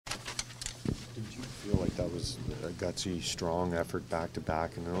that was a gutsy, strong effort back to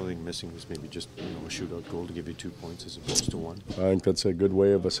back, and the only thing missing was maybe just a shootout goal to give you 2 points as opposed to 1. I think that's a good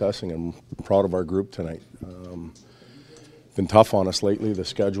way of assessing. I'm proud of our group tonight. Been tough on us lately, the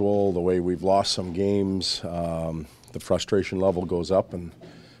schedule, the way we've lost some games, the frustration level goes up, and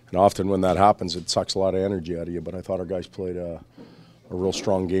often when that happens, it sucks a lot of energy out of you. But I thought our guys played a real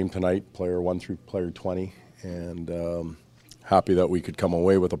strong game tonight, player 1 through player 20, and happy that we could come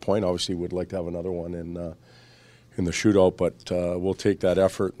away with a point. Obviously, we'd like to have another one in the shootout, but we'll take that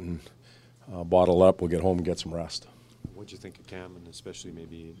effort and bottle up. We'll get home and get some rest. What do you think of Cam, and especially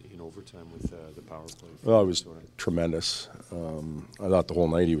maybe in overtime with the power play? Well, it was tremendous. I thought the whole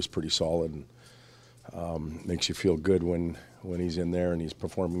night he was pretty solid. And, makes you feel good when he's in there and he's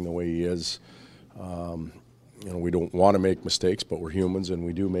performing the way he is. We don't want to make mistakes, but we're humans and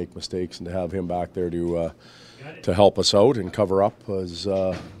we do make mistakes. And to have him back there to help us out and cover up is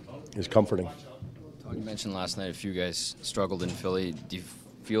comforting. You mentioned last night a few guys struggled in Philly. Do you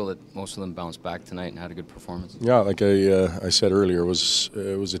feel that most of them bounced back tonight and had a good performance? Yeah, like I said earlier, it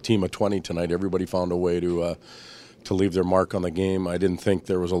was a team of 20 tonight. Everybody found a way to leave their mark on the game. I didn't think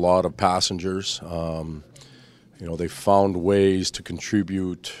there was a lot of passengers. They found ways to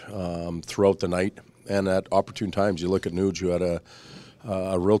contribute throughout the night and at opportune times. You look at Nuge, who had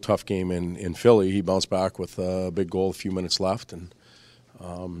a real tough game in Philly. He bounced back with a big goal, a few minutes left, and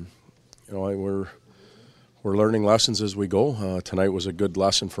we're learning lessons as we go. Tonight was a good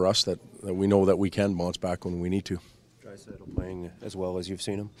lesson for us that we know that we can bounce back when we need to. Draisaitl playing as well as you've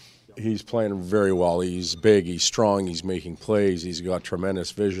seen him? He's playing very well. He's big, he's strong, he's making plays, he's got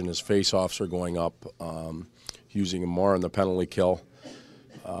tremendous vision. His face-offs are going up, using him more on the penalty kill.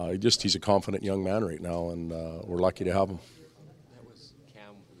 He's a confident young man right now, and we're lucky to have him. That was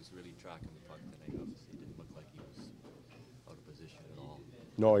Cam who was really tracking the puck tonight. Obviously, it didn't look like he was out of position at all.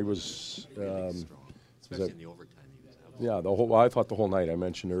 No, he was really strong, especially in the overtime. Yeah, I thought the whole night. I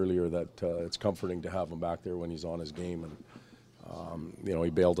mentioned earlier that it's comforting to have him back there when he's on his game, and he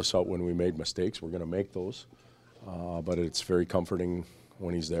bailed us out when we made mistakes. We're going to make those, but it's very comforting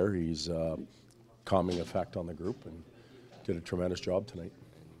when he's there. He's calming effect on the group and did a tremendous job tonight.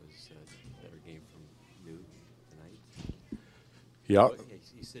 And it was a better game from Nuge tonight. Yeah.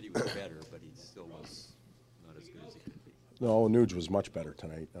 He said he was better, but he still was not as good as he could be. No, Nuge was much better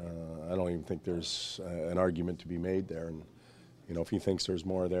tonight. I don't even think there's an argument to be made there. And if he thinks there's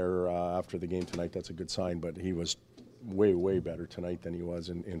more there after the game tonight, that's a good sign. But he was way, way better tonight than he was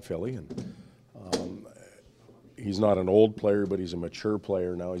in Philly. And he's not an old player, but he's a mature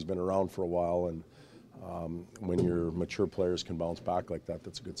player now. He's been around for a while, and when your mature players can bounce back like that,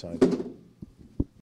 that's a good sign.